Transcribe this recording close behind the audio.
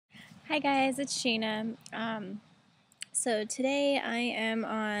Hi guys, it's Sheena. So today I am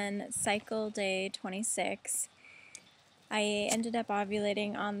on cycle day 26. I ended up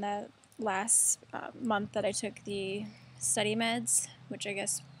ovulating on the last month that I took the study meds, which I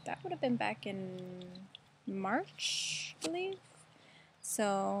guess that would have been back in March, I believe.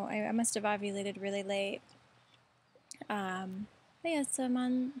 So I must have ovulated really late. But yeah, so I'm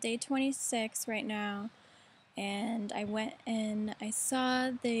on day 26 right now, and I went and I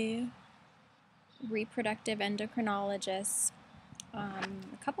saw the reproductive endocrinologist a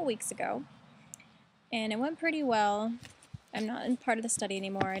couple weeks ago, and it went pretty well. I'm not in part of the study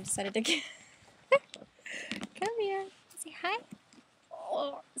anymore. I decided to get come here, say hi.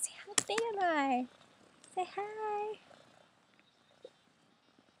 Oh, say how big am I? Say hi.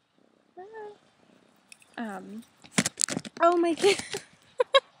 Um. Oh my god.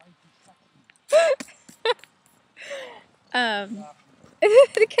 um.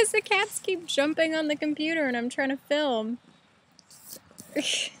 Because the cats keep jumping on the computer and I'm trying to film.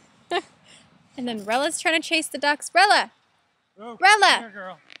 And then Rella's trying to chase the ducks. Rella! Ooh, Rella! Come here,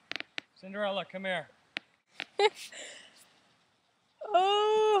 girl. Cinderella, come here.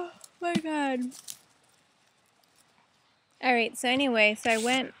 Oh my god. Alright, so anyway, I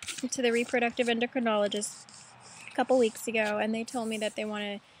went to the reproductive endocrinologist a couple weeks ago, and they told me that they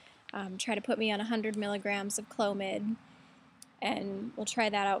want to try to put me on 100 milligrams of Clomid, and we'll try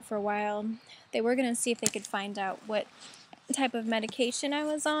that out for a while. They were going to see if they could find out what type of medication I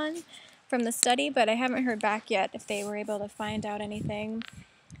was on from the study, but I haven't heard back yet if they were able to find out anything.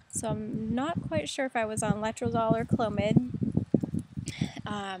 So I'm not quite sure if I was on letrozole or Clomid,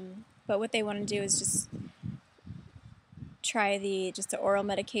 but what they want to do is just try the oral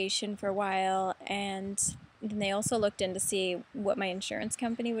medication for a while, and then they also looked in to see what my insurance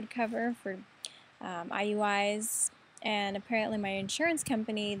company would cover for IUIs, and apparently my insurance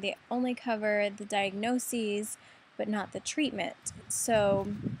company, they only cover the diagnoses but not the treatment. So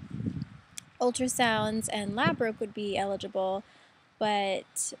ultrasounds and lab work would be eligible,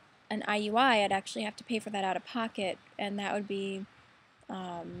 but an IUI, I'd actually have to pay for that out of pocket, and that would be,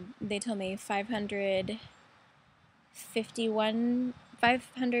 they told me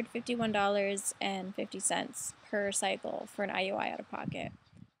 $551.50 per cycle for an IUI out of pocket.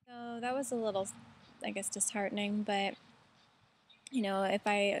 So that was a little, I guess, disheartening, but you know, if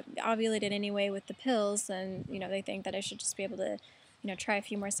I ovulated anyway with the pills, then, you know, they think that I should just be able to, you know, try a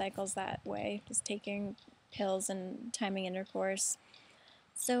few more cycles that way, just taking pills and timing intercourse.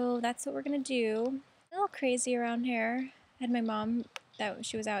 So that's what we're gonna do. A little crazy around here. I had my mom, that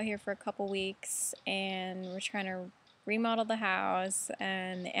she was out here for a couple weeks, and we're trying to remodel the house,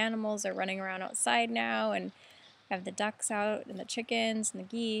 and the animals are running around outside now, and I have the ducks out and the chickens and the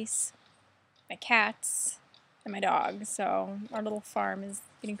geese, my cats, and my dog. So our little farm is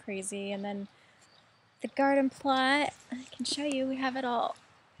getting crazy. And then the garden plot, I can show you, we have it all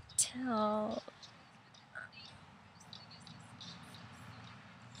till,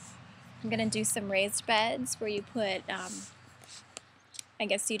 I'm gonna do some raised beds where you put, I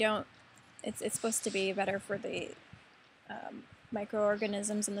guess you don't, it's supposed to be better for the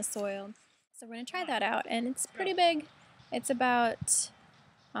microorganisms in the soil. So we're gonna try that out, and it's pretty big. It's about,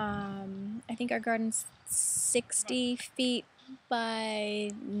 I think our garden's 60 feet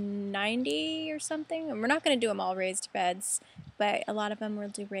by 90 or something. And we're not going to do them all raised beds, but a lot of them will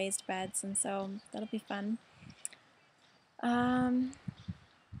do raised beds, and so that'll be fun.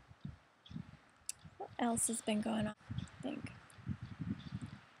 What else has been going on? I think.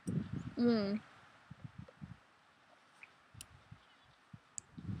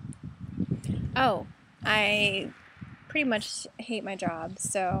 Oh, I pretty much hate my job,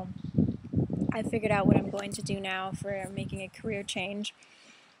 so I figured out what I'm going to do now for making a career change.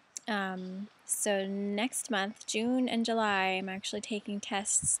 So next month, June and July, I'm actually taking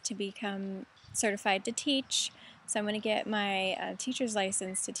tests to become certified to teach. So I'm going to get my teacher's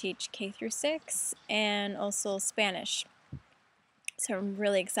license to teach K through 6 and also Spanish. So I'm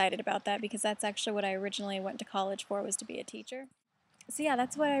really excited about that because that's actually what I originally went to college for, was to be a teacher. So yeah,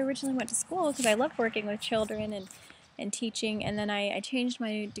 that's why I originally went to school, because I love working with children and teaching. And then I changed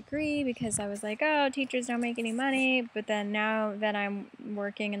my degree because I was like, oh, teachers don't make any money. But then now that I'm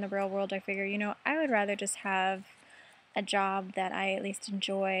working in the real world, I figure, you know, I would rather just have a job that I at least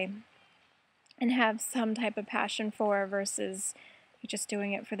enjoy and have some type of passion for, versus just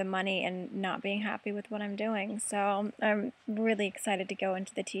doing it for the money and not being happy with what I'm doing. So I'm really excited to go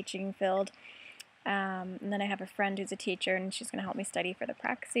into the teaching field. And then I have a friend who's a teacher, and she's going to help me study for the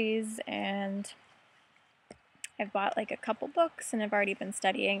praxis, and I've bought like a couple books and I've already been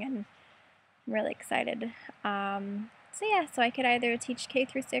studying, and I'm really excited. So yeah, so I could either teach K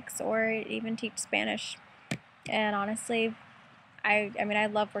through 6 or even teach Spanish. And honestly, I mean, I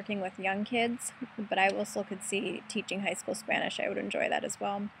love working with young kids, but I also could see teaching high school Spanish. I would enjoy that as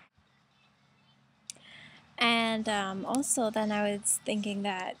well. And also, then I was thinking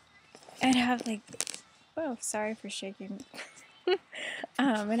that I'd have like, oh, sorry for shaking.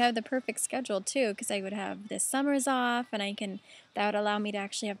 I'd have the perfect schedule too, because I would have the summers off, and that would allow me to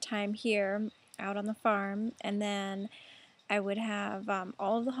actually have time here out on the farm, and then I would have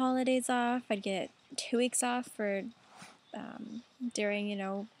all of the holidays off. I'd get 2 weeks off for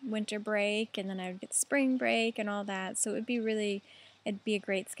during, winter break, and then I would get spring break and all that. So it'd be a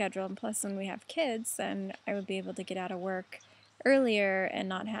great schedule. And plus, when we have kids, then I would be able to get out of work earlier and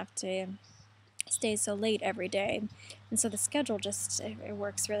not have to stay so late every day. And so the schedule it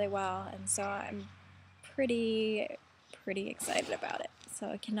works really well. And so I'm pretty, pretty excited about it.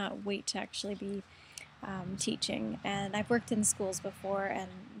 So I cannot wait to actually be teaching. And I've worked in schools before and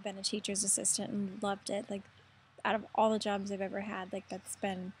been a teacher's assistant and loved it. Like, out of all the jobs I've ever had, like, that's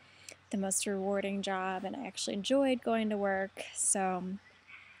been the most rewarding job, and I actually enjoyed going to work. So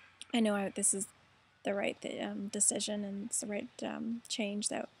I know this is the right decision, and it's the right change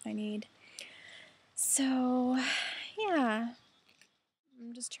that I need. So yeah,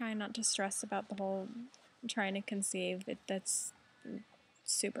 I'm just trying not to stress about the whole trying to conceive. That's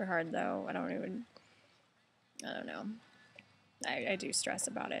super hard though. I don't know. I do stress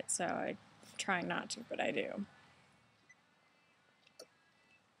about it, so I'm trying not to, but I do.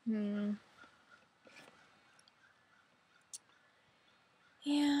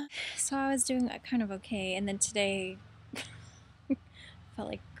 Yeah, so I was doing kind of okay, and then today felt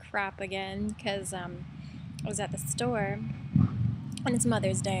like crap again because I was at the store, and it's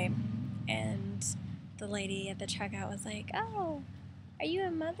Mother's Day, and the lady at the checkout was like, "Oh, are you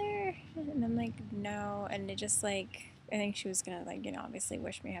a mother?" And I'm like, "No," and it just like, I think she was gonna, like, obviously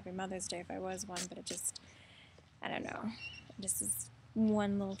wish me Happy Mother's Day if I was one, but it just, I don't know, it just is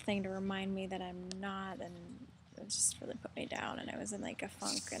one little thing to remind me that I'm not, and it just really put me down, and I was in like a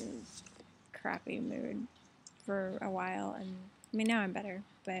funk and crappy mood for a while, and I mean, now I'm better,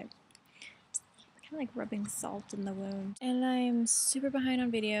 but kind of like rubbing salt in the wound. And I'm super behind on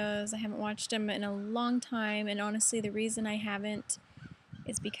videos. I haven't watched them in a long time, and honestly, the reason I haven't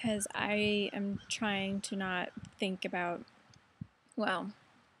is because I am trying to not think about, well,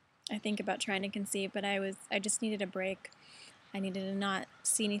 I think about trying to conceive, but I just needed a break. I needed to not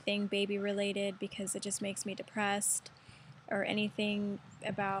see anything baby related because it just makes me depressed, or anything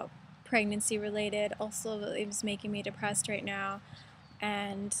about pregnancy related. Also, it was making me depressed right now.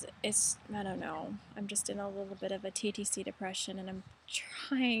 And I don't know, I'm just in a little bit of a TTC depression, and I'm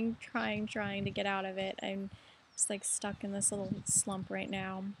trying to get out of it. I'm just like stuck in this little slump right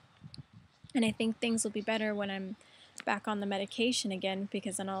now. And I think things will be better when I'm back on the medication again,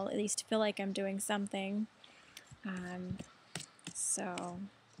 because then I'll at least feel like I'm doing something. So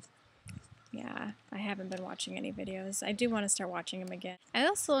yeah, I haven't been watching any videos. I do want to start watching them again. I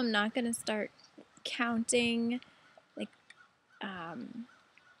also am not going to start counting, like, I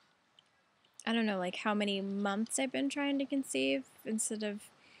don't know, like how many months I've been trying to conceive, instead of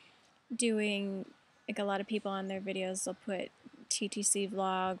doing, like, a lot of people on their videos, they'll put TTC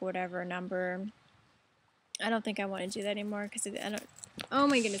vlog, whatever number. I don't think I want to do that anymore because I don't. Oh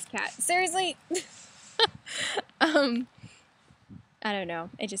my goodness, cat! Seriously. I don't know.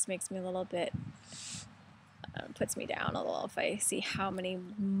 It just makes me a little bit, puts me down a little if I see how many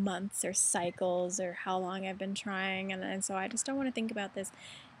months or cycles or how long I've been trying, and so I just don't want to think about this.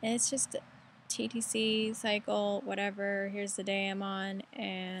 And it's just TTC cycle, whatever. Here's the day I'm on,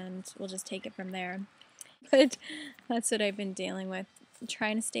 and we'll just take it from there. But that's what I've been dealing with,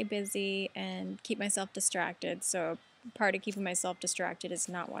 trying to stay busy and keep myself distracted. So part of keeping myself distracted is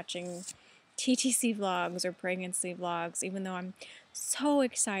not watching TTC vlogs or pregnancy vlogs, even though I'm so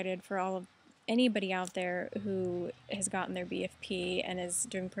excited for anybody out there who has gotten their BFP and is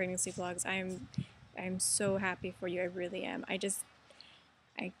doing pregnancy vlogs. I'm so happy for you. I really am. I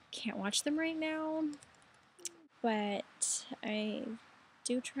can't watch them right now, but I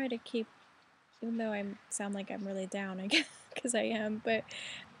do try to keep, even though I sound like I'm really down, I guess, because I am, but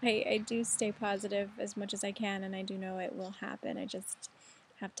I do stay positive as much as I can, and I do know it will happen. I just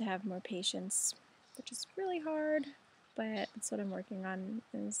have to have more patience, which is really hard, but that's what I'm working on,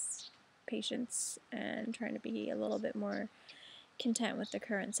 is patience and trying to be a little bit more content with the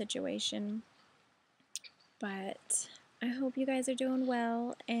current situation. But I hope you guys are doing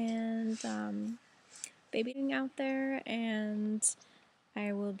well, and babying out there, and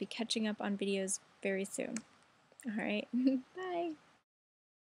I will be catching up on videos very soon. All right, bye.